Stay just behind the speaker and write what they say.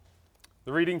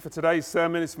The reading for today's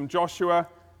sermon is from Joshua,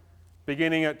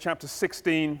 beginning at chapter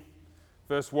 16,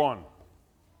 verse 1.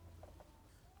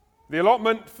 The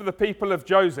allotment for the people of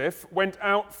Joseph went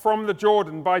out from the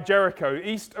Jordan by Jericho,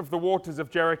 east of the waters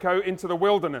of Jericho, into the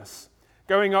wilderness,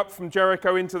 going up from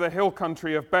Jericho into the hill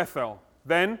country of Bethel.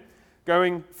 Then,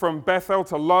 going from Bethel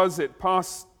to Luz, it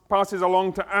passes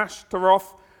along to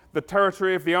Ashtaroth, the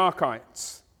territory of the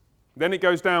Arkites. Then it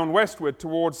goes down westward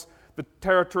towards the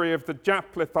territory of the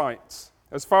Japlethites,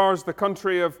 as far as the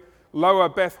country of Lower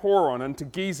Beth Horon and to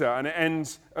Gezer, and it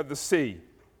ends at the sea.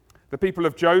 The people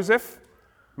of Joseph,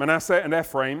 Manasseh and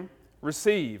Ephraim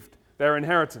received their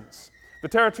inheritance. The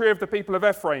territory of the people of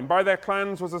Ephraim by their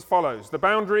clans was as follows. The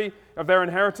boundary of their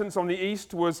inheritance on the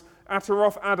east was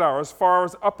Ataroth Adar as far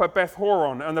as Upper Beth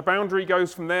Horon, and the boundary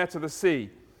goes from there to the sea.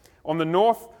 On the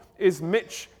north is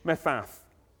Michmethath.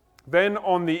 Then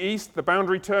on the east, the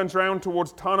boundary turns round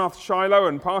towards Tarnath Shiloh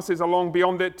and passes along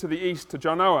beyond it to the east to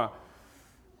Janoah.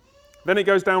 Then it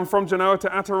goes down from Janoah to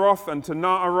Ataroth and to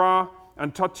Naarah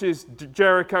and touches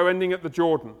Jericho, ending at the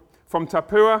Jordan. From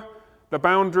Tappuah, the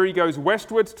boundary goes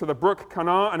westward to the brook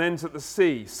Kanah and ends at the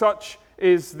sea. Such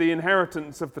is the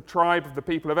inheritance of the tribe of the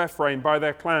people of Ephraim by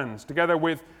their clans, together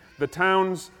with the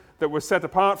towns that were set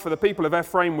apart for the people of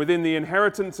Ephraim within the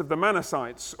inheritance of the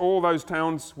Manassites, all those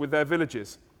towns with their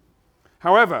villages.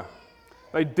 However,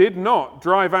 they did not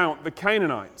drive out the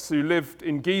Canaanites who lived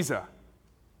in Gezer.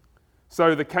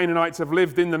 So the Canaanites have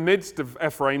lived in the midst of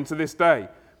Ephraim to this day,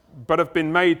 but have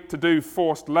been made to do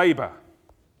forced labor.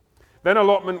 Then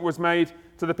allotment was made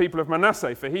to the people of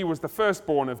Manasseh, for he was the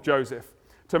firstborn of Joseph.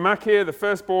 To Machir, the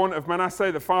firstborn of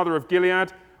Manasseh, the father of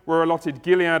Gilead, were allotted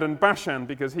Gilead and Bashan,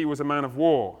 because he was a man of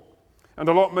war. And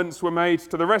allotments were made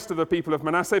to the rest of the people of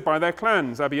Manasseh by their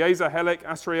clans, Abiezer, Helek,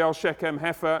 Asriel, Shechem,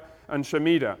 Hepher, and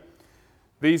Shemida.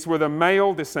 These were the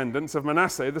male descendants of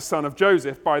Manasseh, the son of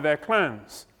Joseph, by their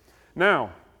clans.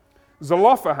 Now,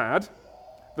 Zelophehad,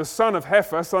 the son of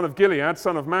Hepher, son of Gilead,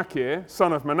 son of Machir,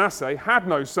 son of Manasseh, had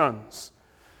no sons,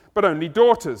 but only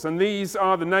daughters, and these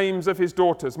are the names of his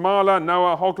daughters, Mahlah,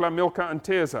 Noah, Hoglah, Milcah, and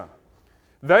Tirzah.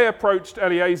 They approached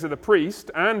Eleazar the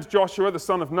priest and Joshua the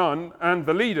son of Nun and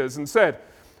the leaders and said,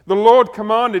 "The Lord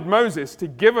commanded Moses to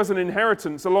give us an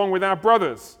inheritance along with our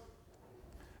brothers."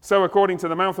 So according to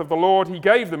the mouth of the Lord, he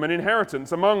gave them an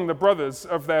inheritance among the brothers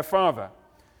of their father.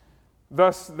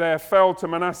 Thus there fell to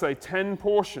Manasseh 10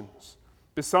 portions,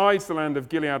 besides the land of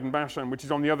Gilead and Bashan, which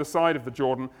is on the other side of the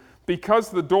Jordan, because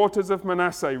the daughters of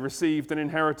Manasseh received an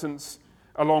inheritance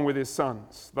along with his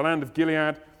sons. The land of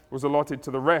Gilead was allotted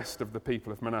to the rest of the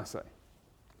people of Manasseh.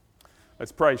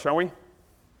 Let's pray, shall we?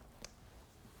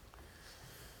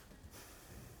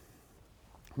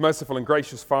 Merciful and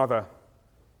gracious Father,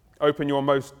 open your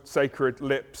most sacred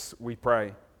lips, we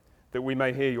pray, that we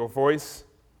may hear your voice,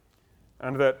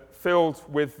 and that, filled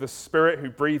with the Spirit who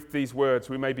breathed these words,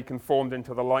 we may be conformed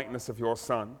into the likeness of your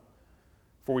Son.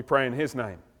 For we pray in his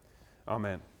name.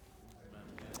 Amen.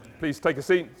 Amen. Please take a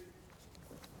seat.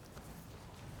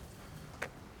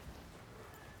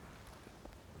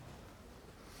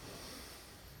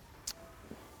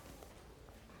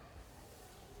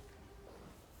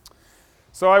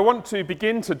 So I want to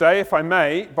begin today, if I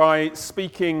may, by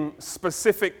speaking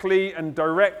specifically and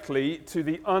directly to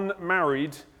the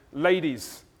unmarried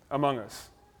ladies among us.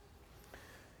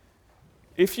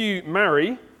 If you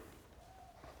marry,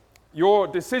 your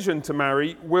decision to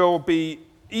marry will be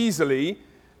easily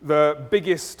the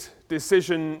biggest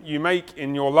decision you make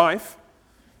in your life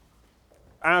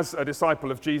as a disciple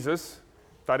of Jesus,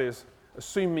 that is,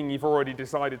 assuming you've already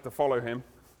decided to follow him.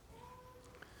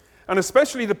 And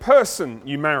especially the person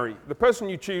you marry, the person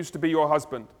you choose to be your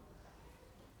husband.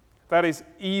 That is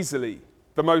easily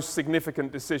the most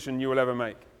significant decision you will ever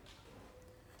make.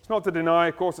 It's not to deny,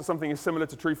 of course, that something is similar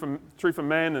to true for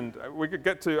men, and we could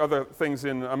get to other things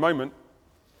in a moment.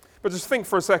 But just think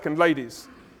for a second, ladies,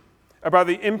 about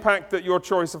the impact that your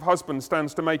choice of husband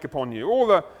stands to make upon you. All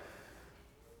the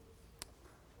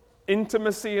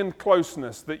intimacy and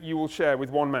closeness that you will share with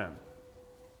one man.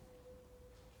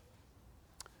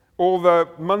 All the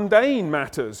mundane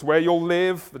matters where you'll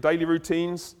live, the daily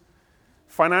routines,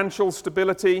 financial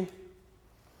stability,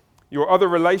 your other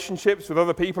relationships with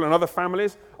other people and other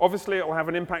families. Obviously, it will have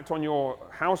an impact on your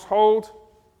household,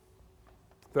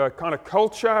 the kind of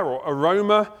culture or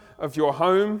aroma of your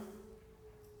home.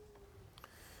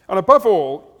 And above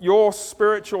all, your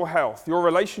spiritual health, your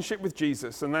relationship with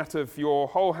Jesus and that of your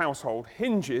whole household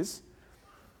hinges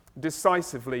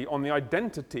decisively on the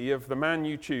identity of the man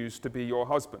you choose to be your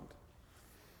husband.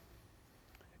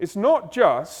 It's not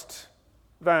just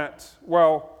that,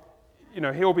 well,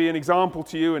 he'll be an example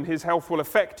to you and his health will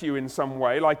affect you in some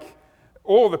way, like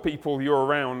all the people you're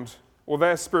around or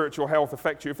their spiritual health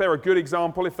affect you. If they're a good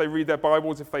example, if they read their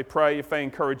Bibles, if they pray, if they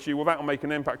encourage you, well, that will make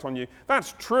an impact on you.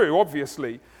 That's true,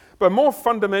 obviously. But more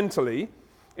fundamentally,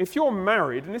 if you're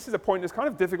married, and this is a point that's kind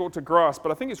of difficult to grasp,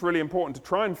 but I think it's really important to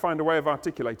try and find a way of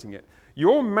articulating it.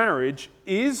 Your marriage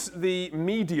is the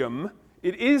medium,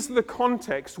 it is the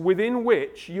context within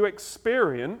which you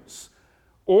experience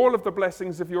all of the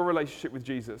blessings of your relationship with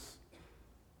Jesus.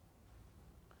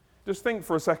 Just think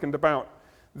for a second about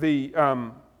the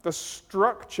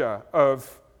structure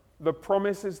of the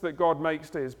promises that God makes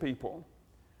to his people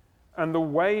and the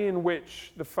way in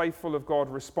which the faithful of God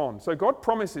respond. So God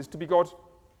promises to be God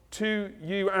to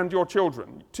you and your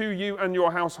children, to you and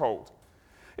your household.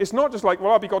 It's not just like,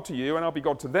 well, I'll be God to you and I'll be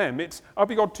God to them. It's, I'll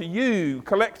be God to you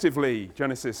collectively,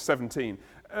 Genesis 17.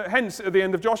 Hence, at the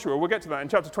end of Joshua, we'll get to that in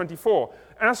chapter 24.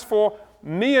 As for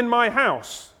me and my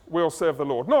house, we'll serve the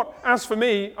Lord. Not, as for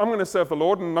me, I'm going to serve the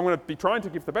Lord and I'm going to be trying to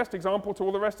give the best example to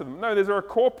all the rest of them. No, there's a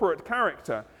corporate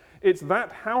character. It's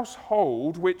that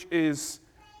household which is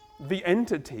the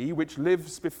entity which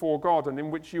lives before God and in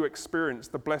which you experience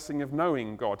the blessing of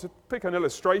knowing God. To pick an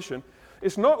illustration,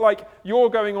 it's not like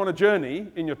you're going on a journey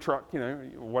in your truck,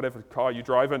 whatever car you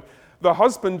drive, and the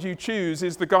husband you choose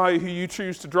is the guy who you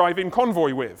choose to drive in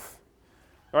convoy with.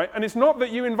 Right? And it's not that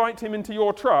you invite him into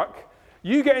your truck,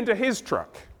 you get into his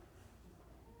truck.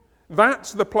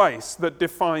 That's the place that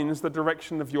defines the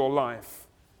direction of your life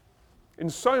in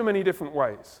so many different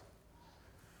ways.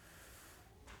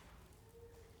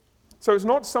 So it's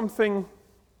not something,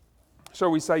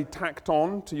 shall we say, tacked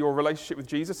on to your relationship with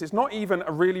Jesus. It's not even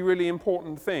a really, really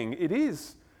important thing. It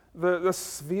is the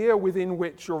sphere within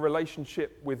which your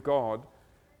relationship with God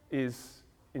is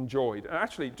enjoyed. And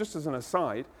actually, just as an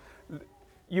aside,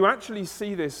 you actually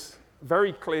see this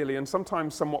very clearly and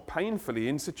sometimes somewhat painfully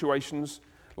in situations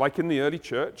like in the early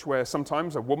church where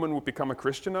sometimes a woman would become a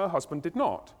Christian and her husband did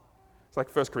not. It's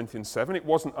like 1 Corinthians 7. It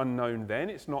wasn't unknown then.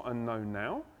 It's not unknown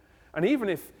now. And even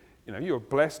if you're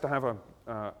blessed to have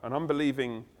an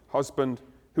unbelieving husband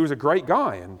who is a great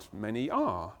guy, and many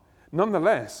are,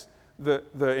 nonetheless,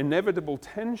 the inevitable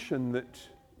tension that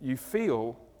you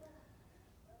feel,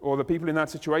 or the people in that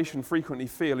situation frequently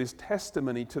feel, is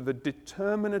testimony to the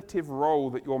determinative role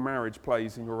that your marriage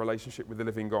plays in your relationship with the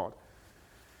living God.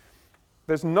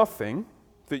 There's nothing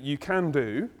that you can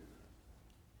do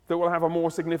that will have a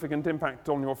more significant impact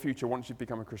on your future once you've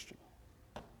become a Christian.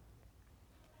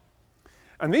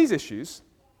 And these issues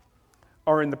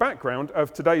are in the background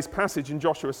of today's passage in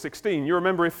Joshua 16. You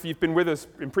remember, if you've been with us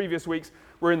in previous weeks,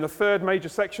 we're in the third major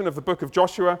section of the book of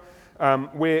Joshua.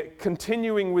 We're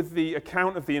continuing with the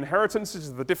account of the inheritances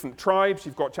of the different tribes.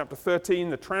 You've got chapter 13,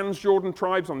 the Transjordan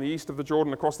tribes on the east of the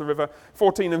Jordan across the river.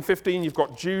 14 and 15, you've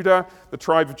got Judah, the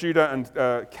tribe of Judah,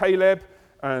 and Caleb.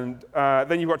 And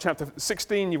then you've got chapter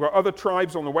 16, you've got other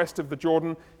tribes on the west of the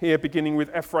Jordan, here beginning with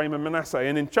Ephraim and Manasseh.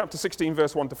 And in chapter 16,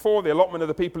 verse 1 to 4, the allotment of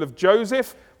the people of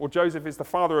Joseph. Well, Joseph is the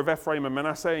father of Ephraim and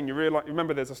Manasseh, and you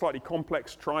remember there's a slightly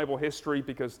complex tribal history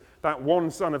because that one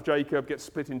son of Jacob gets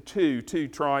split in two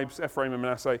tribes, Ephraim and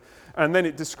Manasseh. And then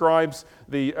it describes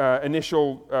the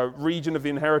initial region of the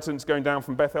inheritance going down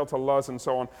from Bethel to Luz and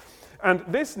so on. And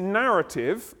this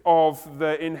narrative of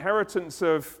the inheritance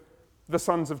of the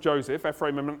sons of Joseph,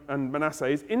 Ephraim and Manasseh,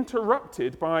 is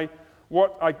interrupted by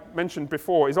what I mentioned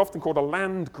before is often called a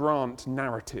land grant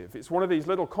narrative. It's one of these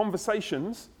little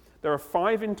conversations. There are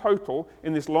 5 in total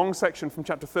in this long section from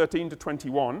chapter 13 to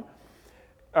 21,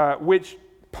 which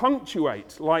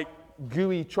punctuate like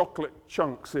gooey chocolate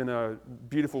chunks in a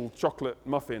beautiful chocolate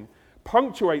muffin,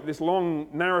 punctuate this long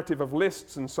narrative of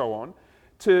lists and so on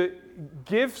to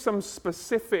give some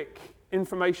specific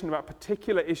information about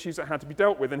particular issues that had to be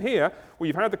dealt with. And here, well,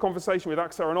 you've had the conversation with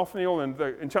Achsah and Othniel, and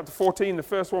in chapter 14, the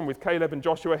first one with Caleb and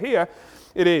Joshua. Here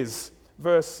it is,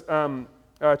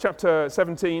 chapter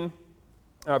 17,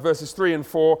 verses 3 and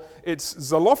 4. It's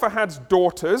Zelophehad's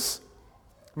daughters,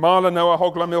 Mahlah, Noah,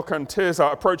 Hoglah, Milcah, and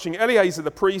Tirzah, approaching Eleazar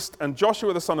the priest and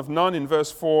Joshua the son of Nun in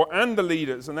verse 4, and the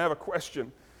leaders, and they have a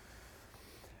question.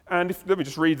 And let me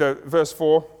just read the verse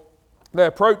 4. They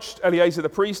approached Eleazar the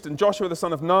priest and Joshua the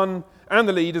son of Nun and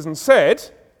the leaders and said,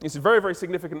 it's a very, very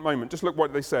significant moment, just look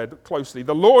what they said closely.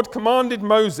 The Lord commanded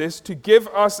Moses to give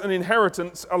us an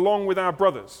inheritance along with our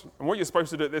brothers. And what you're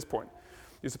supposed to do at this point,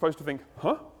 you're supposed to think,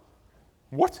 huh?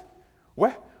 What?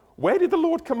 Where did the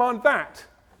Lord command that?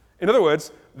 In other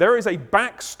words, there is a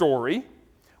backstory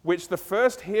which the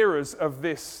first hearers of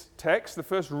this text, the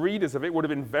first readers of it, would have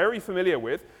been very familiar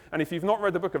with. And if you've not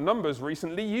read the book of Numbers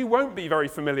recently, you won't be very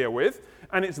familiar with.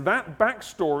 And it's that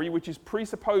backstory which is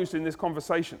presupposed in this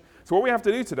conversation. So what we have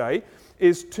to do today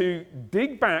is to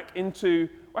dig back into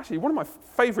actually one of my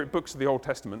favorite books of the Old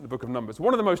Testament, the book of Numbers,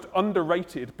 one of the most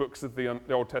underrated books of the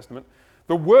Old Testament,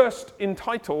 the worst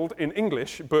entitled in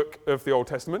English book of the Old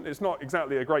Testament. It's not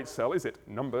exactly a great sell, is it?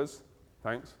 Numbers.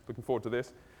 Thanks. Looking forward to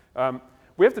this.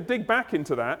 We have to dig back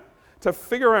into that to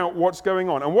figure out what's going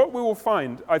on. And what we will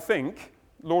find, I think,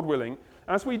 Lord willing,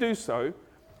 as we do so,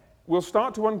 we'll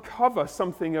start to uncover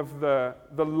something of the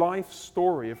life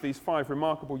story of these 5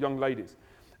 remarkable young ladies.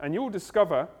 And you'll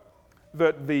discover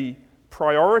that the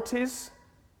priorities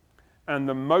and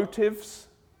the motives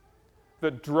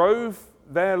that drove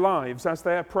their lives as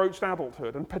they approached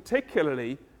adulthood, and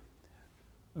particularly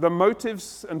the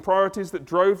motives and priorities that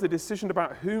drove the decision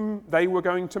about whom they were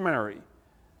going to marry,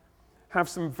 have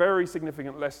some very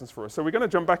significant lessons for us. So we're going to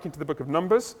jump back into the book of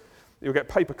Numbers. You'll get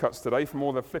paper cuts today from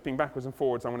all the flipping backwards and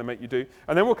forwards I'm going to make you do.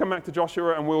 And then we'll come back to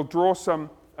Joshua and we'll draw some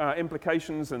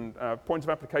implications and points of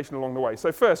application along the way.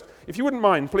 So first, if you wouldn't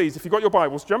mind, please, if you've got your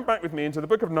Bibles, jump back with me into the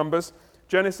book of Numbers,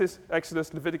 Genesis,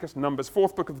 Exodus, Leviticus, Numbers,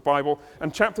 4th book of the Bible,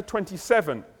 and chapter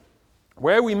 27,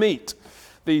 where we meet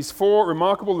these 4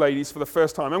 remarkable ladies for the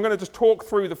first time. I'm going to just talk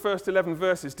through the first 11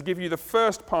 verses to give you the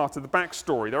first part of the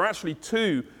backstory. There are actually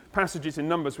 2 passages in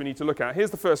Numbers we need to look at. Here's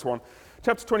the first one,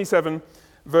 chapter 27,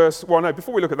 verse 1. No,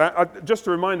 before we look at that, just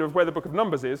a reminder of where the book of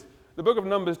Numbers is. The book of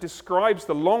Numbers describes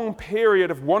the long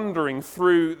period of wandering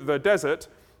through the desert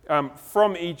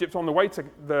from Egypt on the way to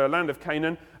the land of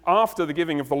Canaan after the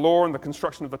giving of the law and the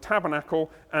construction of the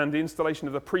tabernacle and the installation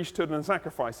of the priesthood and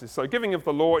sacrifices. So giving of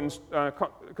the law and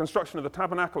construction of the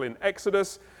tabernacle in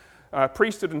Exodus,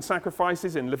 priesthood and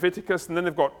sacrifices in Leviticus, and then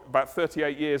they've got about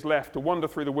 38 years left to wander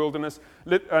through the wilderness.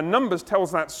 Numbers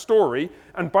tells that story,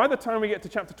 and by the time we get to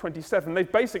chapter 27,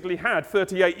 they've basically had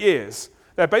 38 years.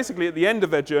 They're basically at the end of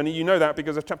their journey. You know that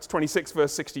because of chapter 26,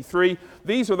 verse 63.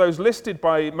 These were those listed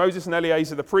by Moses and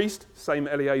Eleazar the priest, same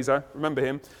Eleazar, remember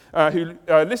him, who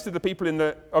listed the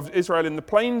people of Israel in the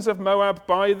plains of Moab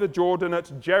by the Jordan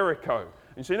at Jericho.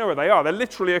 And so you know where they are. They're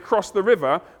literally across the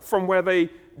river from where the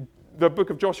book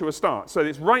of Joshua starts. So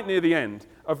it's right near the end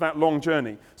of that long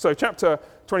journey. So chapter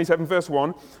 27, verse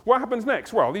 1. What happens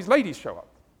next? Well, these ladies show up.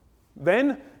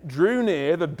 Then drew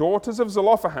near the daughters of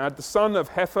Zelophehad, the son of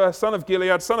Hepher, son of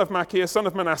Gilead, son of Machir, son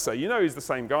of Manasseh. You know he's the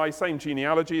same guy, same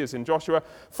genealogy as in Joshua.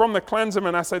 From the clans of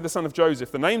Manasseh, the son of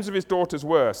Joseph. The names of his daughters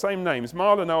were, same names,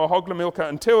 Mahlah, Noah, Hoglah, Milcah,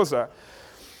 and Tirzah.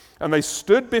 And they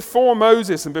stood before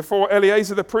Moses and before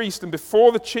Eleazar the priest and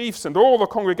before the chiefs and all the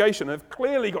congregation. They've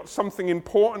clearly got something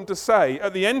important to say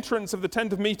at the entrance of the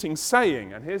tent of meeting,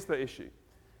 saying, and here's the issue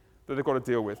that they've got to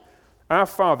deal with. Our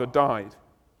father died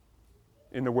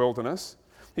in the wilderness.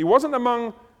 He wasn't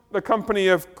among the company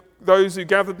of those who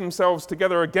gathered themselves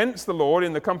together against the Lord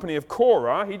in the company of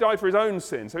Korah. He died for his own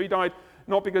sin. So he died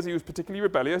not because he was particularly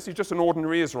rebellious. He's just an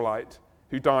ordinary Israelite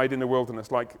who died in the wilderness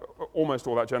like almost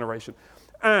all that generation.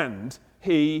 And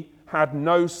he had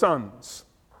no sons.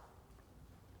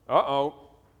 Uh-oh.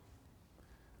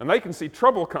 And they can see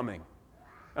trouble coming.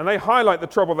 And they highlight the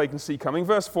trouble they can see coming.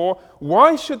 Verse 4,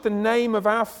 why should the name of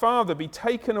our father be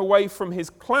taken away from his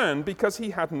clan because he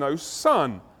had no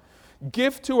son?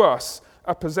 Give to us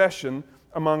a possession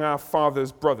among our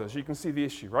father's brothers. You can see the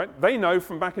issue, right? They know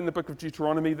from back in the book of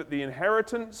Deuteronomy that the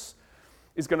inheritance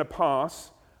is going to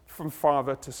pass from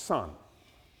father to son.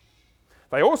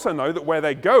 They also know that where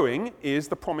they're going is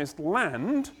the promised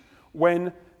land,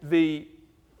 when the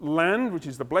land, which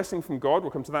is the blessing from God,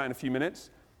 we'll come to that in a few minutes,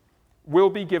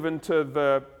 will be given to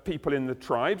the people in the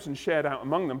tribes and shared out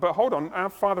among them. But hold on, our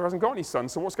father hasn't got any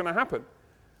sons, so what's going to happen?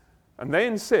 And they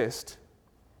insist,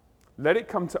 let it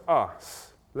come to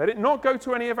us. Let it not go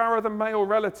to any of our other male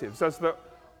relatives, as the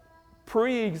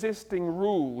pre-existing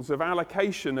rules of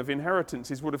allocation of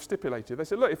inheritances would have stipulated. They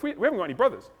said, look, if we haven't got any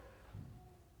brothers,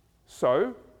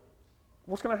 so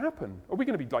what's going to happen? Are we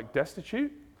going to be like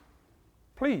destitute?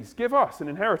 Please give us an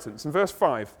inheritance. In verse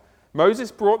 5,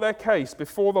 Moses brought their case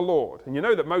before the Lord. And you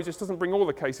know that Moses doesn't bring all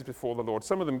the cases before the Lord.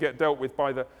 Some of them get dealt with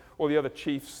by all the other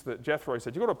chiefs that Jethro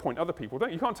said. You've got to appoint other people, don't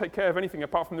you? You can't take care of anything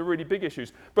apart from the really big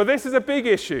issues. But this is a big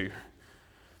issue.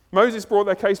 Moses brought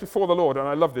their case before the Lord, and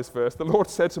I love this verse. The Lord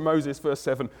said to Moses, verse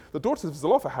 7, the daughters of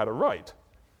Zelophehad had a right.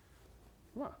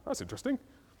 Wow, that's interesting.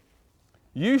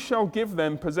 You shall give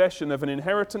them possession of an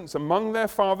inheritance among their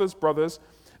father's brothers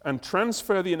and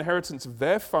transfer the inheritance of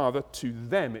their father to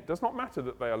them. It does not matter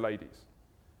that they are ladies.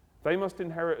 They must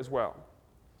inherit as well.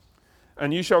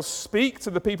 And you shall speak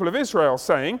to the people of Israel,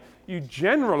 saying, you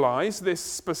generalize this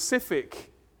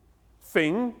specific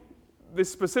thing,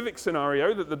 this specific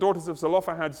scenario that the daughters of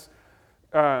Zelophehad's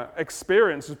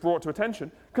experience has brought to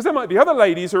attention, because there might be other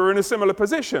ladies who are in a similar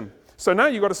position. So now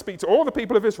you've got to speak to all the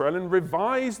people of Israel and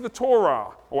revise the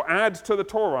Torah, or add to the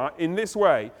Torah in this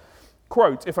way.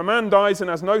 quote, "If a man dies and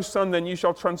has no son, then you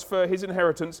shall transfer his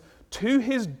inheritance to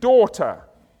his daughter.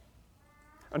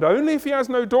 And only if he has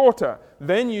no daughter,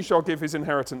 then you shall give his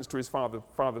inheritance to his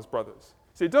father's brothers."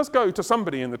 See, it does go to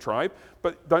somebody in the tribe,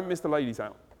 but don't miss the ladies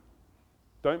out.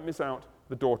 Don't miss out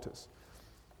the daughters.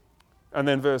 And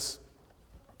then verse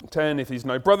 10, "If he's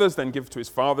no brothers, then give to his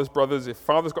father's brothers. If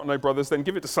father's got no brothers, then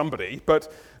give it to somebody.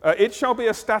 But it shall be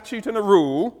a statute and a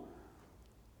rule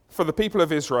for the people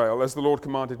of Israel, as the Lord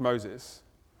commanded Moses.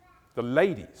 The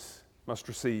ladies must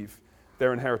receive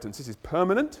their inheritance." This is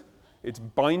permanent. It's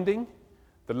binding.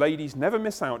 The ladies never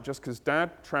miss out just because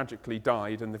dad tragically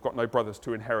died and they've got no brothers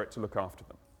to inherit to look after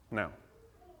them. Now,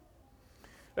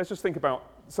 let's just think about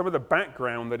some of the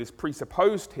background that is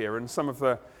presupposed here and some of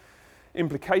the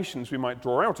implications we might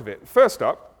draw out of it. First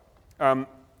up,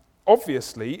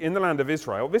 obviously, in the land of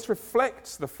Israel, this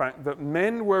reflects the fact that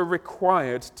men were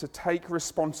required to take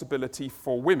responsibility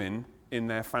for women in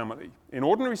their family. In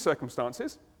ordinary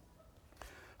circumstances,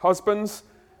 husbands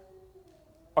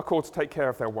are called to take care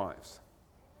of their wives.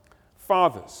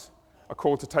 Fathers are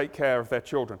called to take care of their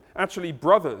children. Actually,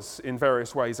 brothers, in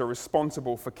various ways, are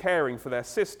responsible for caring for their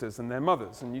sisters and their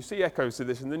mothers. And you see echoes of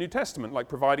this in the New Testament, like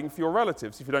providing for your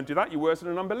relatives. If you don't do that, you're worse than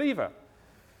an unbeliever.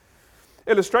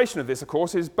 Illustration of this, of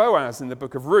course, is Boaz in the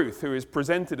book of Ruth, who is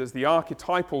presented as the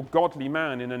archetypal godly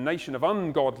man in a nation of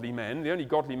ungodly men. The only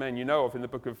godly men you know of in the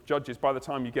book of Judges, by the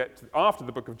time you get after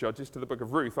the book of Judges to the book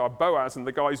of Ruth, are Boaz and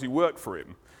the guys who work for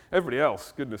him. Everybody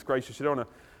else, goodness gracious, you don't want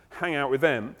to hang out with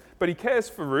them. But he cares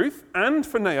for Ruth and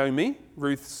for Naomi,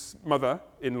 Ruth's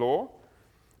mother-in-law,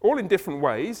 all in different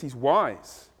ways. He's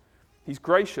wise, he's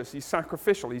gracious, he's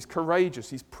sacrificial, he's courageous,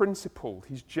 he's principled,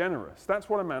 he's generous. That's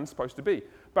what a man's supposed to be.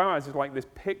 Boaz is like this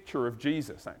picture of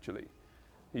Jesus, actually.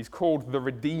 He's called the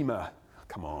Redeemer.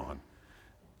 Come on.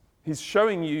 He's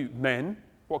showing you, men,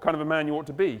 what kind of a man you ought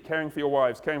to be, caring for your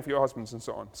wives, caring for your husbands, and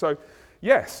so on. So,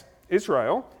 yes,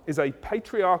 Israel is a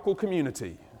patriarchal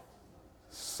community.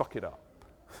 Suck it up.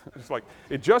 It's like,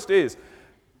 it just is.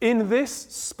 In this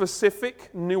specific,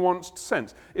 nuanced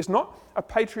sense. It's not a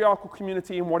patriarchal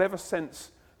community in whatever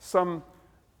sense some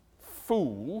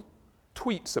fool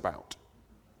tweets about.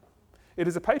 It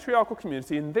is a patriarchal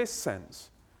community in this sense,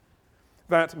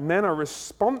 that men are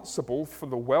responsible for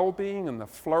the well-being and the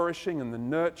flourishing and the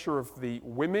nurture of the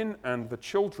women and the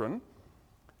children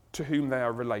to whom they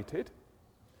are related.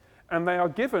 And they are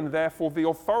given, therefore, the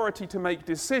authority to make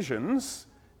decisions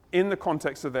in the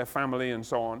context of their family and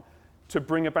so on to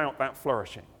bring about that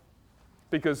flourishing.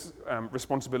 Because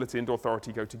responsibility and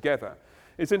authority go together.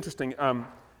 It's interesting,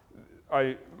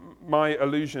 my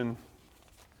allusion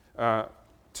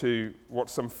to what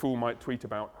some fool might tweet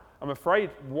about, I'm afraid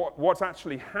what's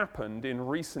actually happened in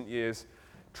recent years,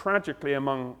 tragically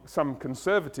among some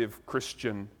conservative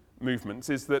Christian movements,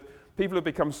 is that people have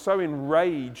become so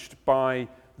enraged by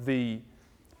the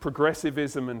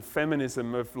progressivism and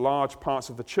feminism of large parts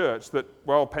of the church that,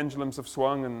 well, pendulums have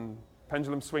swung and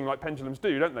pendulums swing like pendulums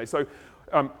do, don't they? So,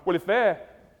 well, if they're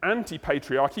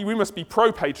anti-patriarchy, we must be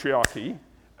pro-patriarchy,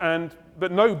 and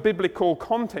that no biblical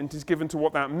content is given to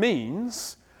what that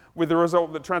means, with the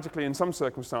result that tragically in some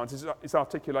circumstances it's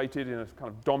articulated in a kind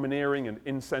of domineering and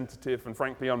insensitive and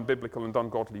frankly unbiblical and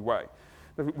ungodly way.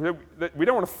 We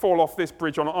don't want to fall off this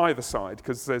bridge on either side,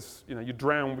 because there's, you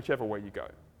drown whichever way you go.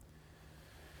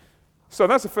 So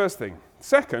that's the first thing.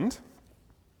 Second,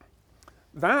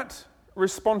 that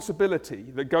responsibility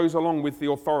that goes along with the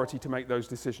authority to make those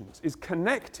decisions is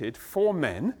connected for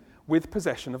men with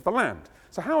possession of the land.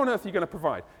 So how on earth are you going to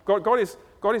provide? God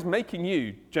is making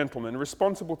you, gentlemen,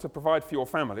 responsible to provide for your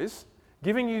families,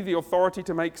 giving you the authority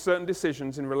to make certain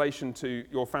decisions in relation to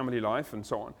your family life and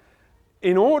so on.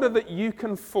 In order that you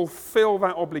can fulfill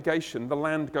that obligation, the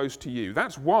land goes to you.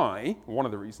 That's why, one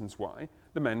of the reasons why,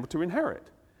 the men were to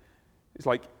inherit. It's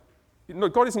like,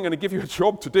 God isn't going to give you a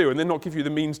job to do and then not give you the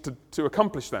means to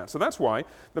accomplish that. So that's why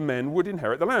the men would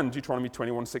inherit the land, Deuteronomy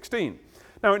 21:16.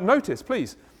 Now notice,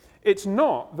 please, it's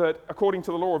not that according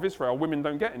to the law of Israel, women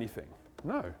don't get anything.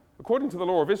 No. According to the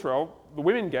law of Israel, the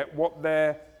women get what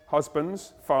their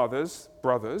husbands, fathers,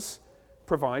 brothers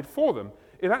provide for them.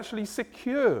 It actually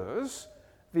secures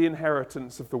the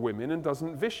inheritance of the women and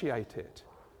doesn't vitiate it.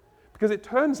 Because it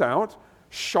turns out,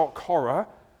 shock horror,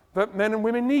 that men and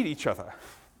women need each other.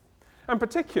 And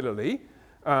particularly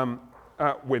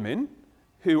women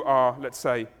who are, let's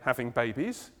say, having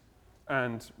babies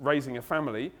and raising a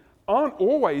family aren't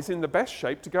always in the best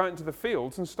shape to go out into the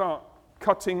fields and start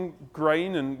cutting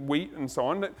grain and wheat and so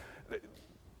on.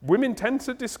 Women tend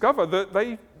to discover that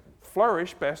they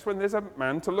flourish best when there's a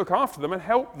man to look after them and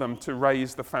help them to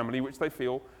raise the family which they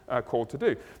feel called to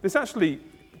do. This actually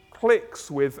clicks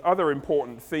with other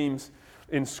important themes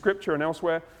in Scripture and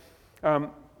elsewhere.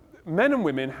 Men and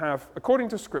women have, according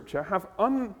to Scripture, have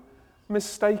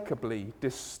unmistakably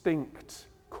distinct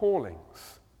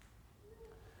callings.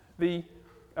 The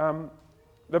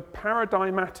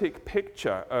paradigmatic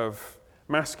picture of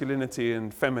masculinity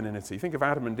and femininity, think of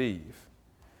Adam and Eve.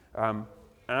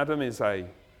 Adam is a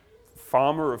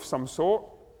farmer of some sort.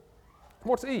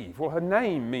 What's Eve? Well, her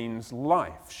name means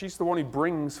life. She's the one who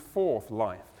brings forth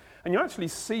life. And you actually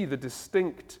see the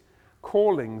distinct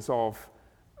callings of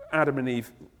Adam and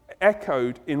Eve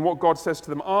echoed in what God says to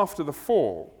them after the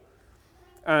fall.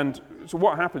 And so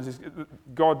what happens is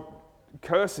God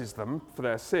curses them for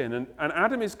their sin, and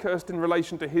Adam is cursed in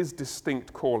relation to his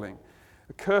distinct calling.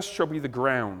 Cursed shall be the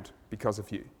ground because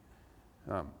of you.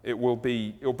 It will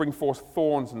bring forth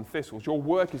thorns and thistles. Your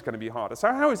work is going to be harder.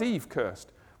 So how is Eve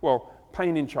cursed? Well,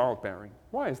 pain in childbearing.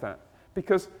 Why is that?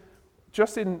 Because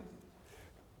just in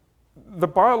the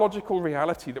biological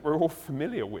reality that we're all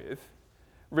familiar with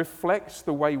reflects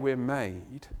the way we're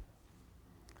made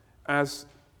as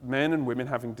men and women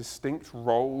having distinct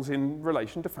roles in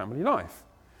relation to family life.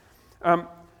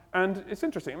 And it's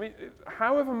interesting. I mean,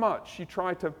 however much you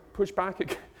try to push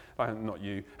back, not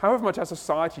you, however much our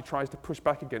society tries to push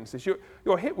back against this,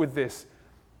 you're hit with this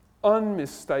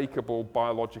unmistakable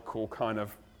biological kind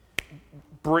of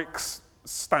bricks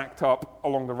stacked up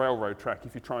along the railroad track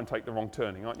if you try and take the wrong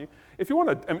turning, aren't you? If you want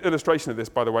an illustration of this,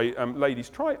 by the way, ladies,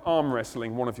 try arm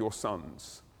wrestling one of your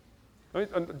sons.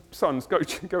 Sons,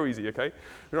 go easy, okay? You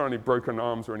don't have any broken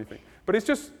arms or anything. But it's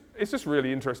just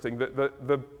really interesting that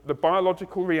the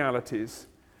biological realities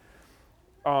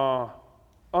are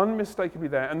unmistakably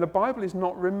there, and the Bible is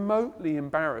not remotely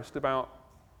embarrassed about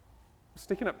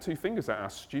sticking up two fingers at our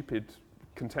stupid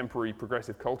contemporary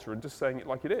progressive culture and just saying it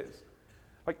like it is.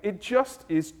 Like, it just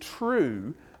is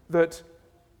true that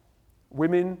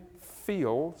women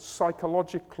feel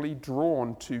psychologically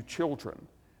drawn to children,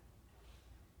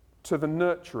 to the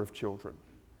nurture of children,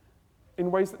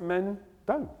 in ways that men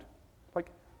don't.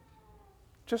 Like,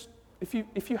 just, if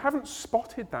you haven't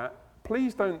spotted that,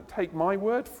 please don't take my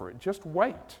word for it. Just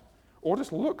wait, or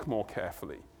just look more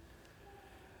carefully.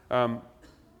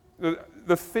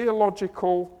 The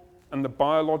theological and the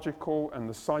biological and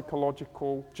the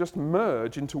psychological just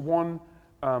merge into one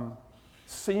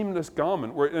seamless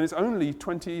garment, and it's only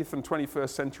 20th and 21st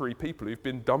century people who've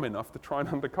been dumb enough to try and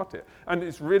undercut it. And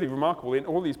it's really remarkable in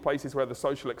all these places where the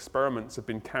social experiments have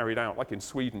been carried out, like in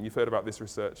Sweden, you've heard about this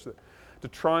research, that to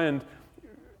try and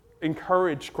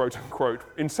encourage, quote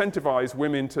unquote, incentivize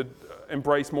women to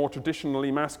embrace more traditionally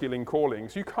masculine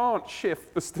callings, you can't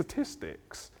shift the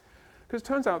statistics. Because it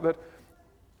turns out that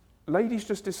ladies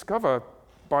just discover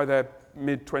by their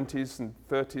mid-20s and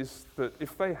 30s that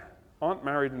if they aren't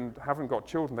married and haven't got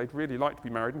children, they'd really like to be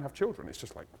married and have children. It's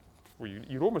just like, well,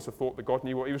 you'd almost have thought that God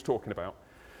knew what he was talking about,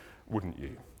 wouldn't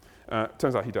you?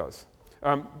 Turns out he does.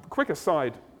 Quick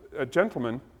aside,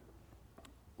 gentlemen,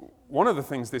 one of the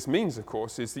things this means, of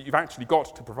course, is that you've actually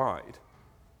got to provide.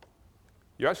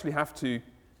 You actually have to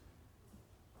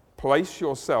place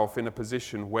yourself in a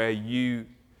position where you,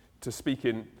 to speak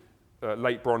in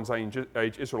late Bronze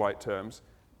Age Israelite terms,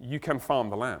 you can farm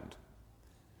the land.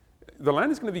 The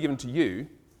land is going to be given to you.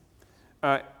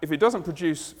 If it doesn't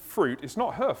produce fruit, it's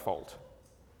not her fault.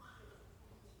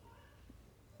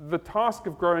 The task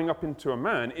of growing up into a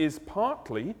man is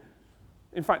partly,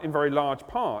 in fact, in very large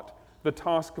part, the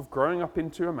task of growing up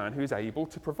into a man who is able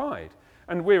to provide.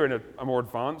 And we're in a more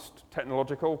advanced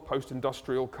technological,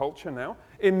 post-industrial culture now.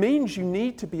 It means you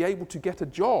need to be able to get a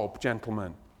job,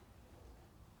 gentlemen.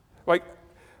 Like,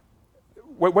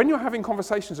 when you're having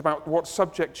conversations about what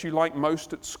subjects you like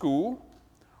most at school,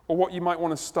 or what you might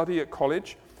want to study at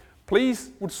college,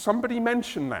 please, would somebody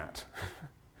mention that?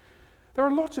 There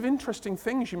are lots of interesting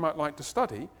things you might like to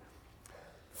study.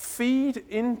 Feed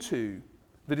into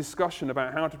the discussion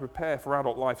about how to prepare for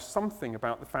adult life something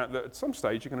about the fact that at some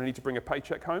stage you're going to need to bring a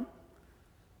paycheck home.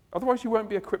 Otherwise you won't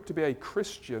be equipped to be a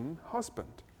Christian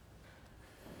husband.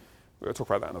 We'll talk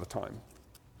about that another time.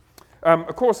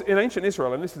 Of course, in ancient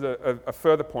Israel, and this is a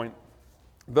further point,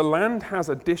 the land has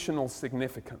additional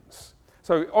significance.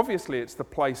 So obviously it's the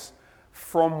place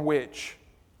from which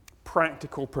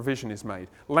practical provision is made.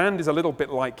 Land is a little bit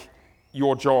like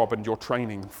your job and your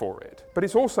training for it. But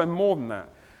it's also more than that.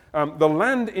 The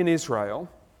land in Israel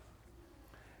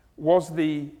was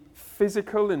the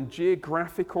physical and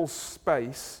geographical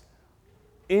space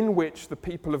in which the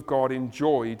people of God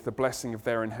enjoyed the blessing of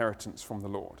their inheritance from the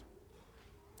Lord.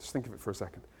 Just think of it for a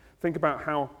second. Think about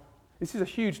how This is a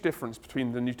huge difference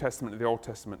between the New Testament and the Old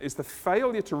Testament. It's the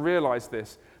failure to realize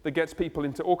this that gets people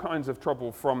into all kinds of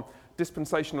trouble, from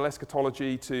dispensational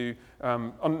eschatology to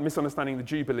misunderstanding the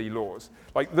Jubilee laws.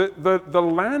 Like the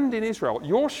land in Israel,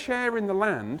 your share in the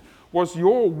land was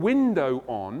your window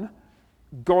on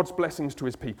God's blessings to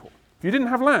his people. If you didn't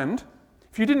have land,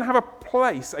 if you didn't have a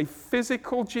place, a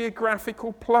physical,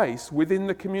 geographical place within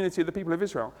the community of the people of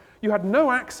Israel, you had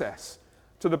no access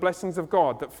to the blessings of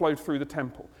God that flowed through the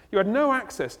temple. You had no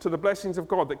access to the blessings of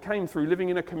God that came through living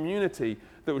in a community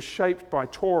that was shaped by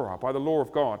Torah, by the law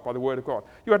of God, by the word of God.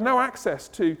 You had no access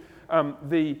to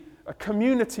the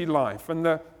community life and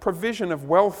the provision of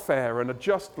welfare and a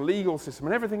just legal system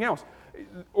and everything else.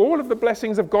 All of the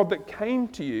blessings of God that came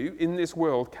to you in this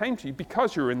world came to you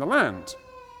because you were in the land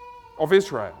of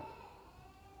Israel.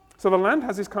 So the land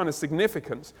has this kind of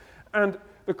significance, and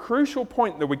the crucial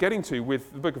point that we're getting to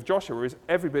with the book of Joshua is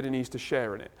everybody needs to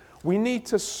share in it. We need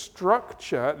to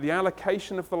structure the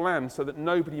allocation of the land so that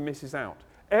nobody misses out.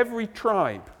 Every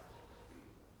tribe,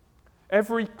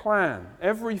 every clan,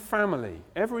 every family,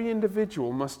 every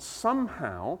individual must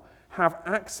somehow have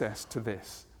access to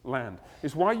this land.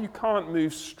 It's why you can't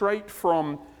move straight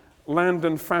from land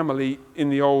and family in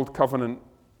the Old Covenant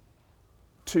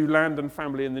to land and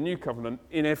family in the New Covenant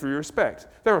in every respect.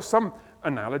 There are some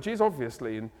analogies,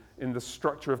 obviously, in the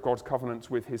structure of God's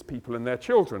covenants with his people and their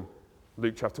children.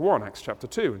 Luke chapter 1, Acts chapter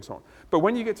 2, and so on. But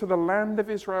when you get to the land of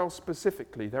Israel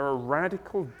specifically, there are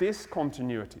radical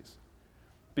discontinuities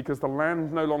because the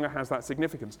land no longer has that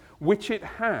significance, which it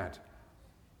had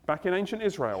back in ancient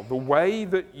Israel. The way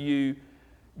that you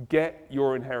get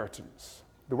your inheritance,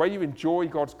 the way you enjoy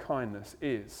God's kindness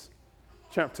is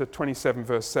chapter 27,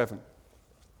 verse 7.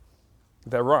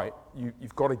 They're right.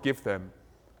 You've got to give them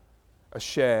a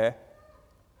share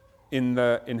in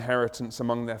the inheritance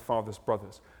among their father's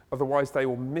brothers. Otherwise, they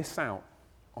will miss out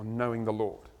on knowing the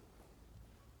Lord.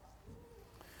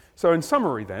 So in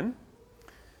summary then,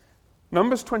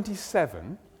 Numbers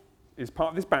 27 is part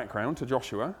of this background to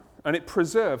Joshua, and it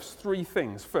preserves three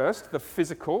things. First, the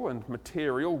physical and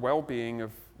material well-being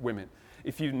of women.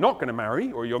 If you're not going to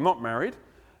marry, or you're not married,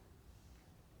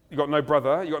 you've got no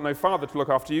brother, you've got no father to look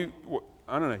after you,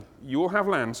 I don't know, you will have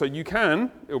land, so you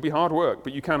can, it'll be hard work,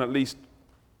 but you can at least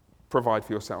provide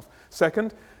for yourself.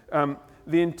 Second,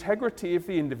 the integrity of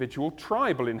the individual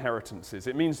tribal inheritances.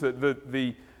 It means that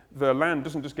the land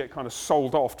doesn't just get kind of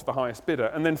sold off to the highest bidder.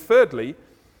 And then thirdly,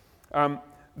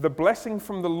 the blessing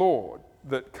from the Lord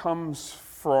that comes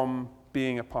from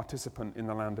being a participant in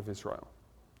the land of Israel.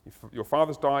 If your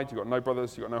father's died, you've got no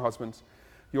brothers, you've got no husbands,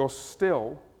 you're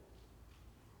still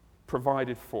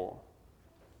provided for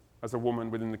as a woman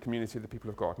within the community of the people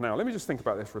of God. Now, let me just think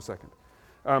about this for a second.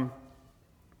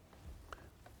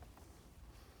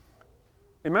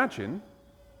 Imagine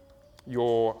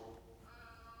you're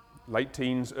late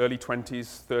teens, early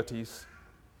 20s, 30s.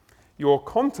 You're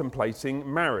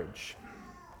contemplating marriage.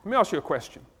 Let me ask you a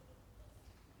question.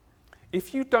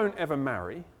 If you don't ever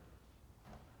marry,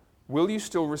 will you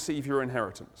still receive your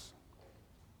inheritance?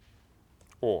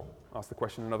 Or, ask the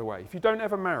question another way. If you don't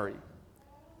ever marry,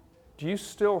 do you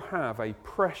still have a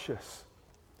precious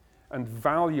and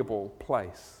valuable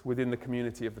place within the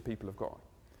community of the people of God?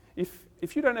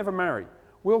 If you don't ever marry,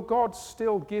 will God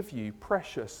still give you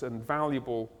precious and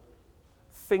valuable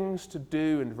things to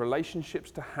do and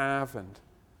relationships to have and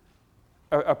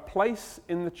a place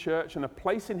in the church and a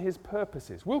place in his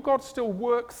purposes? Will God still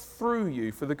work through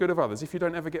you for the good of others if you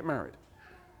don't ever get married?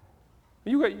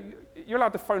 You're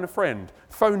allowed to phone a friend,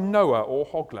 phone Noah or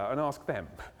Hogla and ask them.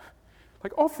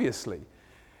 Like, obviously,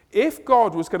 if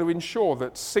God was going to ensure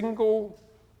that single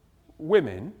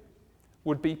women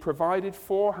would be provided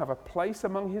for, have a place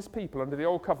among his people under the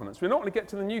old covenants. We're not going to get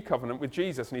to the new covenant with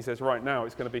Jesus and he says, right now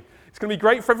it's going to be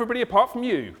great for everybody apart from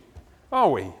you.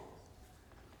 Are we?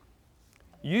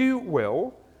 You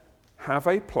will have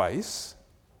a place,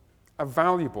 a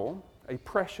valuable, a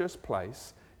precious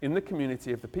place in the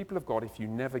community of the people of God if you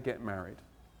never get married.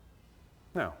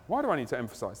 Now, why do I need to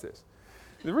emphasize this?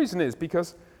 The reason is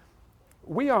because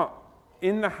we are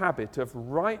in the habit of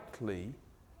rightly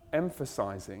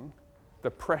emphasizing the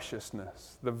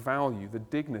preciousness, the value, the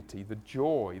dignity, the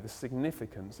joy, the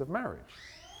significance of marriage.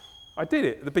 I did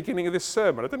it at the beginning of this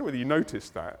sermon. I don't know whether you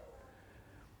noticed that.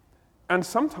 And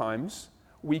sometimes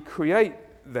we create,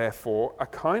 therefore, a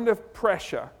kind of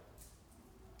pressure,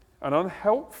 an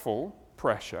unhelpful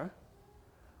pressure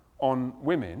on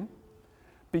women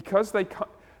because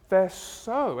they're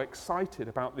so excited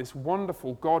about this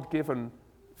wonderful God-given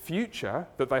future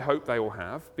that they hope they will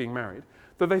have, being married,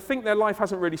 that they think their life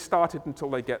hasn't really started until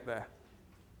they get there.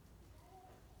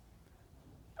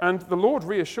 And the Lord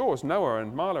reassures Noah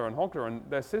and Mahlah and Hoglah and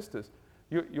their sisters,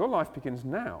 your life begins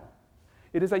now.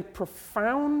 It is a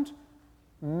profound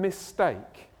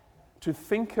mistake to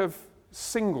think of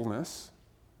singleness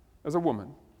as a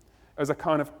woman as a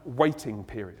kind of waiting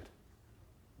period.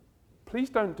 Please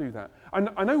don't do that.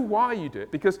 I know why you do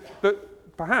it, because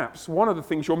perhaps one of the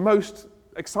things you're most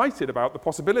excited about the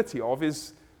possibility of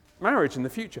is marriage in the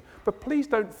future. But please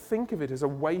don't think of it as a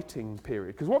waiting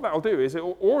period, because what that'll do is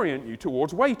it'll orient you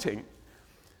towards waiting.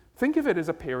 Think of it as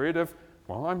a period of,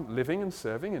 well, I'm living and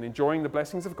serving and enjoying the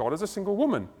blessings of God as a single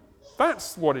woman.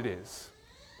 That's what it is.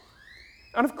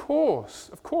 And of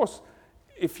course,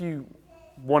 if you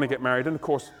want to get married, and of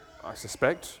course, I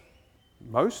suspect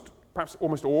most, perhaps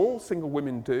almost all single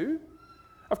women do,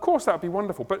 of course that would be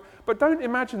wonderful. But don't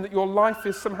imagine that your life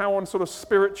is somehow on sort of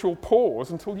spiritual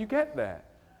pause until you get there.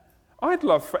 I'd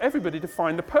love for everybody to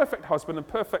find the perfect husband and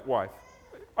perfect wife.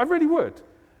 I really would.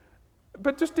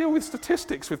 But just deal with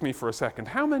statistics with me for a second.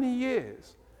 How many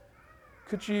years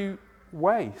could you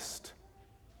waste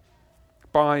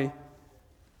by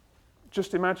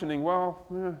just imagining, well,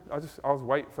 I'll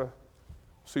wait for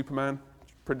Superman,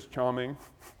 Prince Charming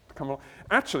to come along?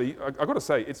 Actually, I've got to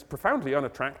say, it's profoundly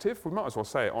unattractive. We might as well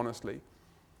say it honestly.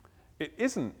 It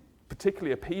isn't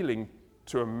particularly appealing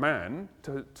to a man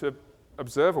to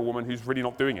observe a woman who's really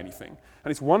not doing anything. And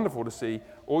it's wonderful to see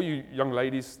all you young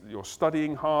ladies, you're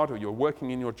studying hard, or you're working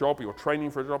in your job, or you're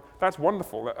training for a job. That's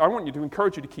wonderful. I want you to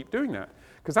encourage you to keep doing that,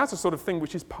 because that's the sort of thing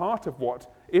which is part of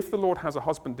what, if the Lord has a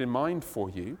husband in mind for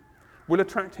you, will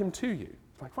attract him to you.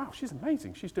 It's like, wow, she's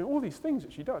amazing. She's doing all these things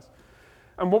that she does.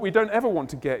 And what we don't ever want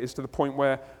to get is to the point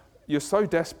where you're so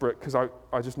desperate, because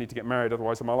I just need to get married,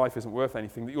 otherwise my life isn't worth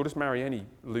anything, that you'll just marry any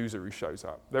loser who shows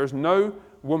up. There is no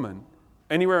woman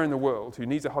anywhere in the world who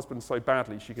needs a husband so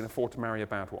badly she can afford to marry a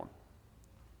bad one.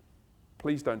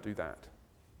 Please don't do that.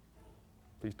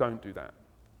 Please don't do that.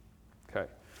 Okay.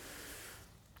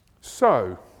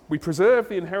 So, we preserve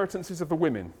the inheritances of the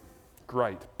women.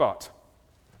 Great, but,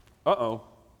 now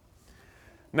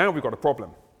we've got a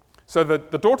problem. So the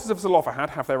daughters of Zelophehad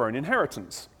have their own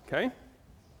inheritance, okay?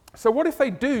 So what if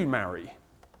they do marry?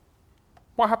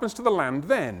 What happens to the land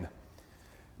then?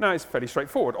 Now, it's fairly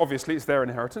straightforward. Obviously, it's their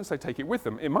inheritance. They take it with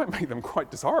them. It might make them quite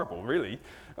desirable, really,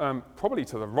 probably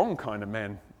to the wrong kind of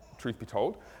men, truth be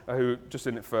told, who are just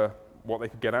in it for what they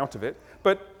could get out of it.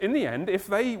 But in the end, if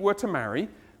they were to marry,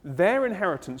 their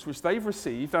inheritance, which they've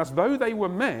received as though they were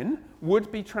men,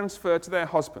 would be transferred to their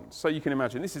husbands. So you can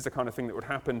imagine this is the kind of thing that would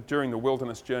happen during the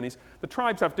wilderness journeys. The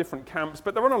tribes have different camps,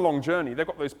 but they're on a long journey. They've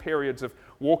got those periods of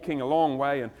walking a long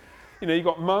way, and you've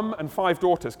got mum and 5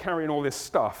 daughters carrying all this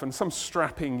stuff, and some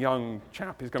strapping young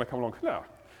chap is going to come along. No, do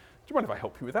you mind if I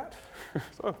help you with that?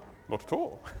 So, not at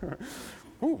all.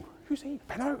 Ooh, who's he?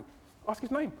 Benno. Ask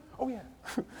his name. Oh, yeah.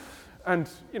 And,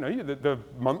 the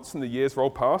months and the years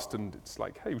roll past, and it's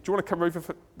like, hey, would you want to come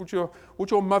over would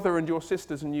your mother and your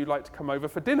sisters and you like to come over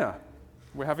for dinner?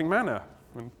 We're having manna.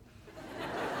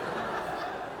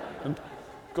 And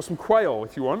got some quail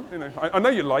if you want. I know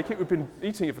you like it. We've been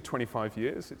eating it for 25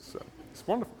 years. It's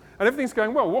wonderful. And everything's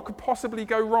going well. What could possibly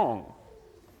go wrong?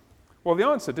 Well, the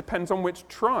answer depends on which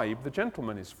tribe the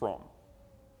gentleman is from.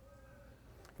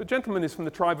 If the gentleman is from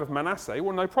the tribe of Manasseh,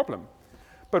 well, no problem.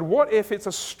 But what if it's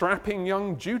a strapping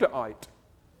young Judahite?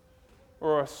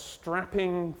 Or a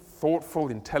strapping, thoughtful,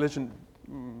 intelligent,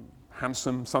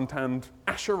 handsome, suntanned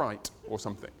Asherite or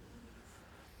something?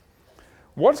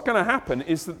 What's going to happen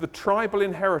is that the tribal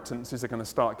inheritances are going to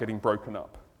start getting broken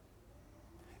up.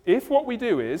 If what we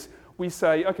do is we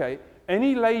say, okay,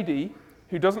 any lady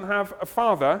who doesn't have a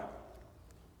father,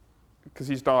 because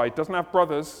he's died, doesn't have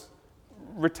brothers,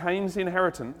 retains the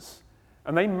inheritance,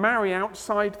 and they marry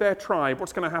outside their tribe,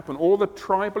 what's going to happen? All the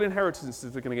tribal inheritances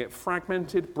are going to get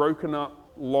fragmented, broken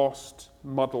up, lost,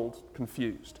 muddled,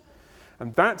 confused.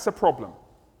 And that's a problem.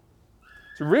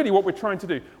 So really what we're trying to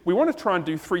do, we want to try and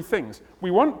do 3 things. We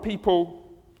want people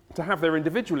to have their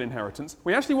individual inheritance.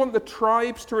 We actually want the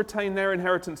tribes to retain their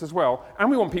inheritance as well. And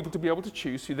we want people to be able to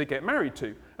choose who they get married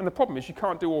to. And the problem is you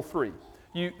can't do all 3.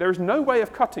 There is no way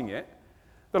of cutting it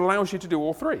that allows you to do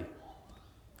all 3.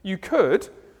 You could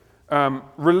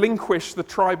relinquish the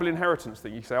tribal inheritance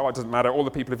thing. You say, it doesn't matter, all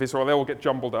the people of Israel, they all get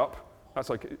jumbled up. That's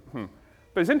okay.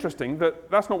 But it's interesting that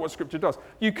that's not what Scripture does.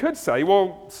 You could say,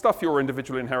 well, stuff your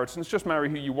individual inheritance, just marry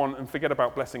who you want and forget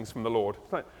about blessings from the Lord.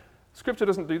 Scripture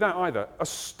doesn't do that either.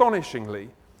 Astonishingly,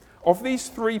 of these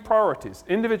 3 priorities,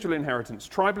 individual inheritance,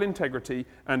 tribal integrity,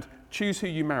 and choose who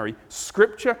you marry,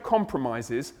 Scripture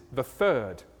compromises the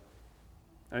 3rd.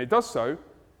 And it does so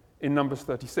in Numbers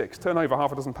 36. Turn over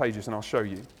half a dozen pages and I'll show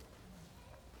you.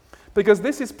 Because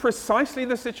this is precisely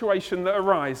the situation that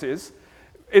arises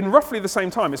in roughly the same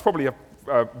time, it's probably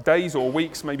days or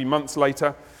weeks, maybe months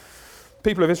later,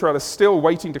 people of Israel are still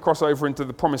waiting to cross over into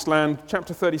the promised land.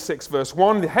 Chapter 36, verse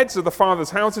 1, the heads of the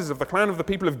fathers' houses of the clan of the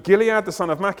people of Gilead, the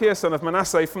son of Machir, son of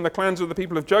Manasseh, from the clans of the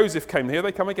people of Joseph came. Here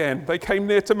they come again. They came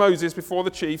near to Moses before the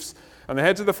chiefs, and the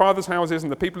heads of the fathers' houses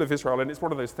and the people of Israel. And it's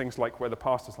one of those things like where the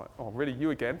pastor's like, oh, really,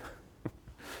 you again?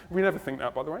 We never think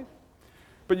that, by the way.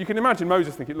 But you can imagine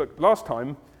Moses thinking, look, last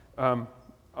time I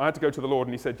had to go to the Lord,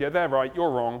 and he said, yeah, they're right,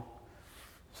 you're wrong.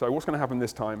 So what's going to happen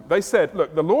this time? They said,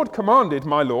 look, the Lord commanded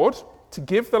my Lord to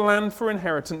give the land for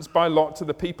inheritance by lot to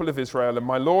the people of Israel, and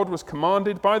my Lord was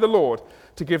commanded by the Lord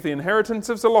to give the inheritance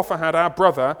of Zelophehad, our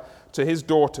brother, to his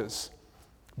daughters.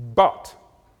 But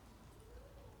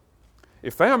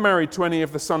if they are married to any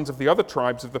of the sons of the other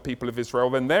tribes of the people of Israel,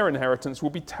 then their inheritance will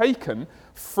be taken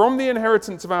from the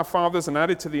inheritance of our fathers and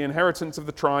added to the inheritance of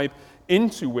the tribe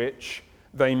into which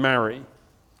they marry.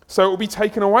 So it will be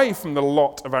taken away from the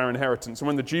lot of our inheritance. And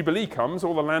when the Jubilee comes,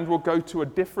 all the land will go to a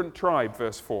different tribe,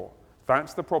 verse 4.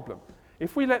 That's the problem.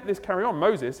 If we let this carry on,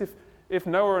 Moses, if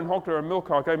Noah and Hoglah and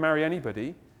Milcah go marry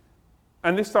anybody,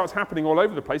 and this starts happening all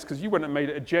over the place because you went and made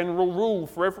it a general rule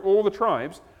for all the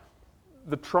tribes,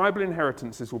 the tribal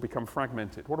inheritances will become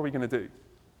fragmented. What are we going to do?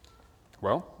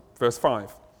 Well, verse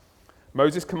 5.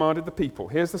 Moses commanded the people.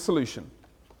 Here's the solution.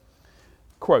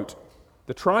 Quote,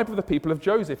 the tribe of the people of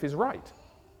Joseph is right.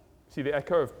 See the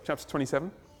echo of chapter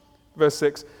 27? Verse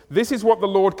 6. This is what the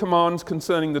Lord commands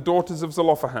concerning the daughters of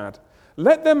Zelophehad.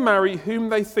 Let them marry whom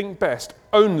they think best.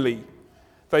 Only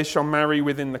they shall marry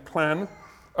within the clan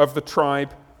of the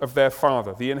tribe of their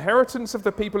father. The inheritance of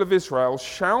the people of Israel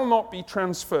shall not be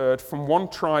transferred from one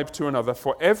tribe to another,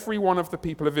 for every one of the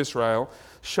people of Israel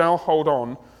shall hold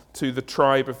on to the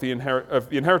tribe of the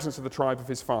inheritance of the tribe of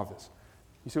his fathers.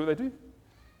 You see what they do?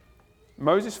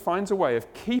 Moses finds a way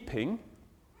of keeping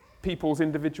people's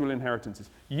individual inheritances.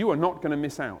 You are not going to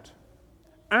miss out.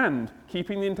 And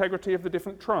keeping the integrity of the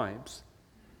different tribes,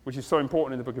 which is so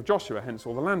important in the book of Joshua, hence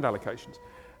all the land allocations,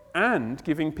 and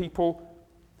giving people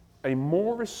a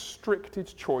more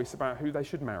restricted choice about who they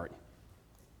should marry.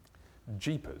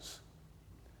 Jeepers.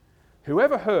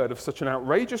 Whoever heard of such an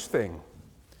outrageous thing,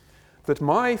 that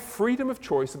my freedom of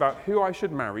choice about who I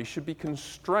should marry should be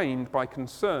constrained by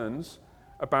concerns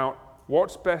about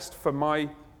what's best for my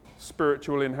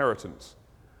spiritual inheritance?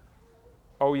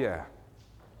 Oh yeah.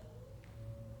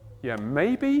 Yeah,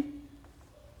 maybe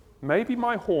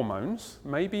my hormones,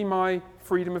 maybe my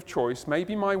freedom of choice,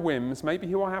 maybe my whims, maybe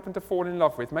who I happen to fall in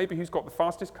love with, maybe who's got the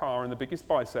fastest car and the biggest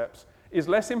biceps is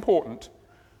less important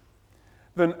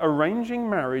than arranging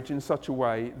marriage in such a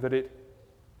way that it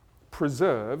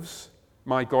preserves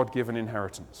my God-given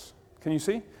inheritance. Can you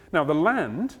see? Now, the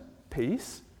land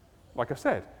piece, like I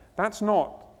said, that's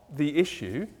not the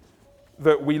issue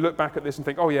that we look back at this and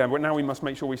think, oh yeah, but now we must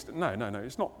make sure we... No,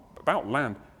 it's not about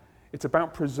land. It's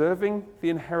about preserving the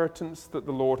inheritance that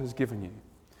the Lord has given you.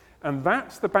 And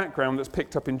that's the background that's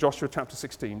picked up in Joshua chapter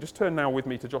 16. Just turn now with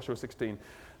me to Joshua 16.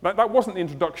 That wasn't the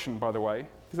introduction, by the way.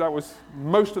 That was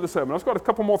most of the sermon. I've got a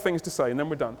couple more things to say, and then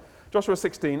we're done. Joshua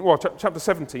 16, well, chapter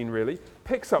 17, really,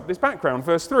 picks up this background,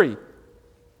 verse 3.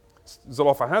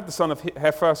 Zelophehad, the son of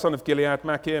Hepher, son of Gilead,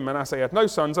 Machir, Manasseh, had no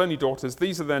sons, only daughters.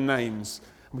 These are their names.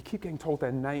 And we keep getting told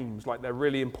their names like they're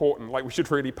really important, like we should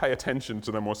really pay attention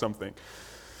to them or something.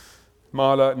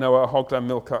 Mahlah, Noah, Hoglah,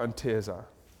 Milcah, and Tirzah.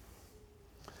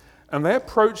 And they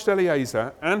approached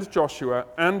Eleazar and Joshua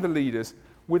and the leaders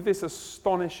with this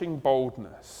astonishing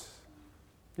boldness.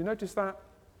 You notice that?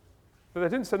 That they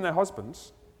didn't send their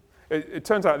husbands. It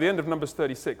turns out at the end of Numbers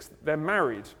 36, they're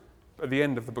married at the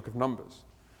end of the book of Numbers.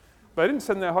 They didn't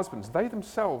send their husbands. They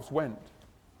themselves went.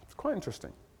 It's quite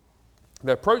interesting.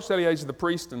 They approached Eleazar the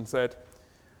priest and said,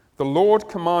 the Lord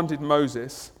commanded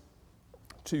Moses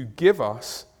to give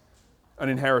us an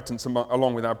inheritance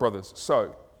along with our brothers.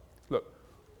 So, look,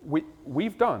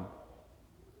 we've done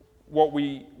what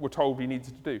we were told we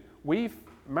needed to do. We've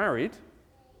married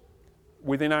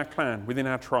within our clan, within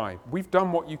our tribe. We've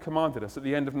done what you commanded us at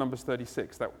the end of Numbers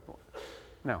 36.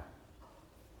 Now,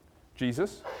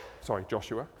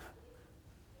 Joshua,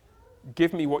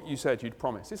 give me what you said you'd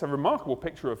promise. It's a remarkable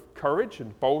picture of courage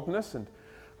and boldness and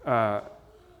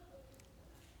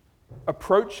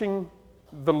approaching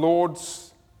the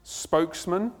Lord's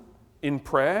spokesman in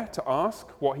prayer to ask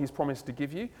what he's promised to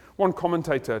give you. One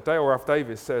commentator, Dale Ralph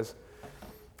Davis, says,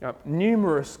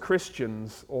 numerous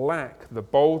Christians lack the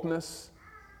boldness,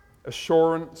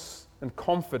 assurance, and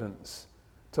confidence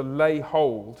to lay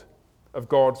hold of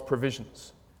God's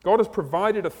provisions. God has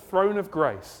provided a throne of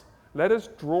grace. Let us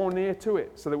draw near to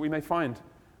it so that we may find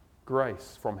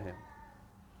grace from him.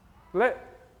 Let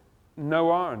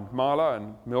Noah and Mahlah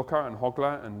and Milcah and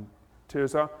Hoglah and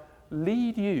Tirzah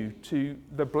lead you to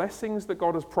the blessings that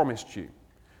God has promised you,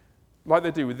 like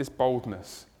they do with this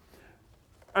boldness.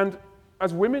 And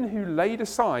as women who laid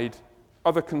aside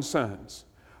other concerns,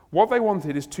 what they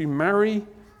wanted is to marry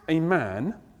a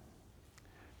man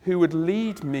who would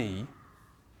lead me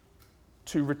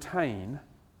to retain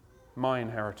my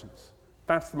inheritance.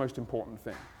 That's the most important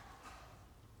thing.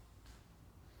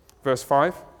 Verse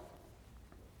 5.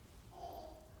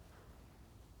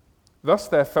 Thus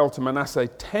there fell to Manasseh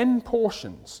 10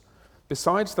 portions,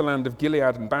 besides the land of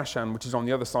Gilead and Bashan, which is on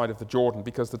the other side of the Jordan,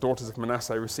 because the daughters of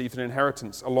Manasseh received an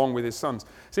inheritance along with his sons.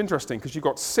 It's interesting because you've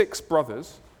got 6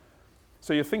 brothers,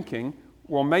 so you're thinking,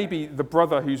 well, maybe the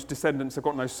brother whose descendants have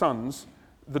got no sons,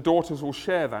 the daughters will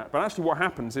share that. But actually what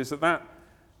happens is that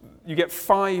you get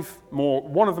 5 more,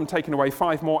 one of them taken away,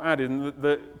 5 more added, and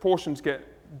the portions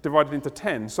get divided into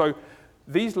 10. So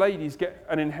these ladies get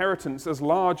an inheritance as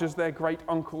large as their great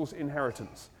uncle's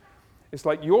inheritance. It's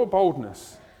like your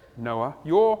boldness, Noah,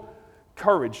 your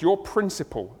courage, your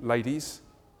principle, ladies,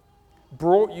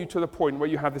 brought you to the point where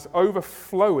you have this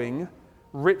overflowing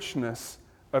richness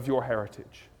of your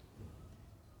heritage.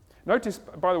 Notice,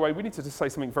 by the way, we need to just say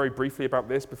something very briefly about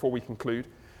this before we conclude.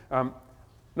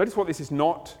 Notice what this is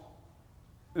not.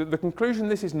 The conclusion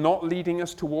this is not leading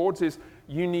us towards is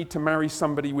you need to marry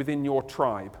somebody within your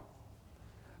tribe.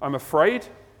 I'm afraid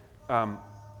in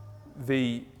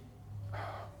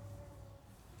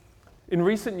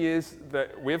recent years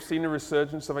that we have seen a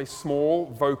resurgence of a small,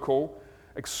 vocal,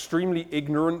 extremely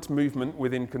ignorant movement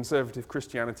within conservative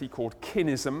Christianity called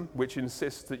kinism, which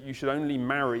insists that you should only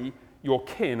marry your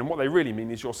kin, and what they really mean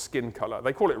is your skin color.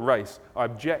 They call it race. I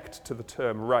object to the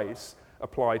term race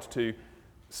applied to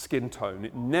skin tone.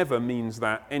 It never means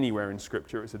that anywhere in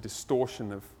Scripture. It's a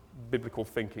distortion of biblical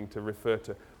thinking to refer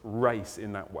to race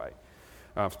in that way.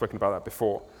 I've spoken about that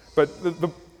before. But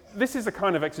this is a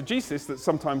kind of exegesis that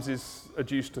sometimes is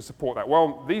adduced to support that.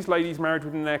 Well, these ladies married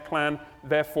within their clan,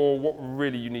 therefore what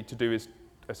really you need to do is,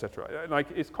 etc. Like,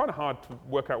 it's kind of hard to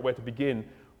work out where to begin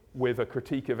with a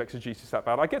critique of exegesis that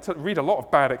bad. I get to read a lot of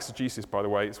bad exegesis, by the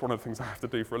way. It's one of the things I have to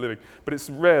do for a living. But it's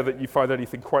rare that you find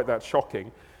anything quite that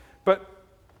shocking. But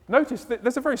notice that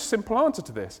there's a very simple answer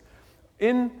to this.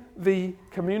 In the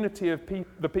community of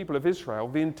the people of Israel,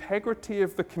 the integrity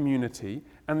of the community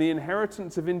and the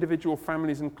inheritance of individual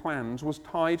families and clans was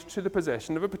tied to the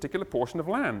possession of a particular portion of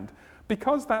land.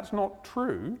 Because that's not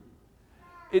true,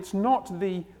 it's not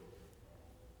the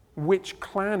which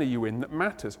clan are you in that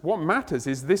matters. What matters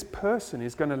is this person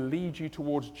is going to lead you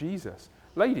towards Jesus.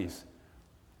 Ladies,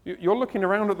 you're looking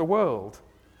around at the world,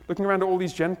 looking around at all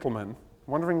these gentlemen,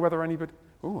 wondering whether anybody...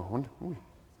 Oh, I wonder... Ooh,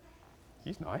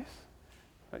 he's nice.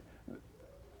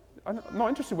 I'm not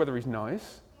interested whether he's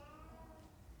nice.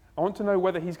 I want to know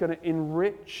whether he's going to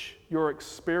enrich your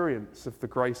experience of the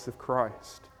grace of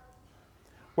Christ.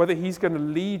 Whether he's going to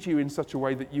lead you in such a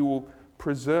way that you will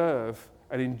preserve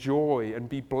and enjoy and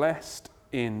be blessed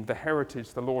in the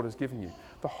heritage the Lord has given you.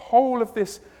 The whole of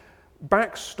this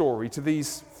backstory to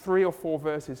these 3 or 4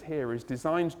 verses here is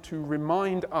designed to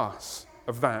remind us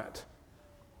of that.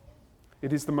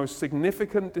 It is the most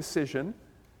significant decision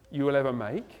you will ever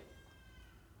make,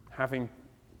 having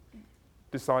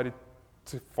decided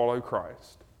to follow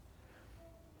Christ.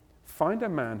 Find a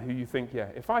man who you think, yeah,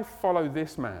 if I follow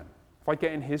this man, if I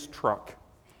get in his truck,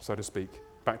 so to speak,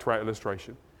 back to our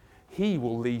illustration, he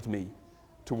will lead me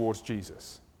towards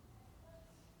Jesus.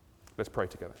 Let's pray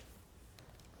together.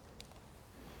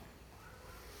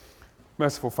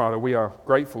 Merciful Father, we are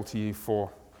grateful to you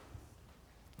for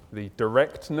the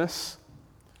directness,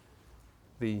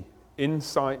 the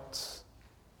insights,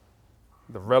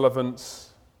 the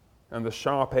relevance, and the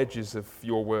sharp edges of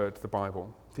your word, the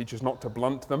Bible. Teach us not to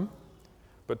blunt them,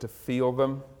 but to feel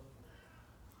them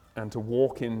and to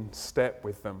walk in step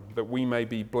with them, that we may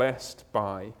be blessed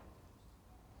by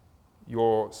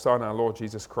your Son, our Lord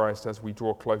Jesus Christ, as we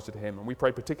draw closer to him. And we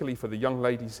pray particularly for the young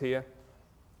ladies here,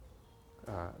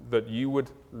 that you would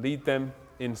lead them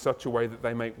in such a way that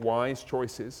they make wise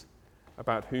choices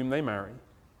about whom they marry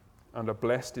and are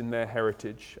blessed in their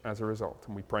heritage as a result.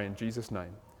 And we pray in Jesus'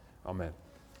 name. Amen.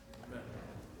 Amen.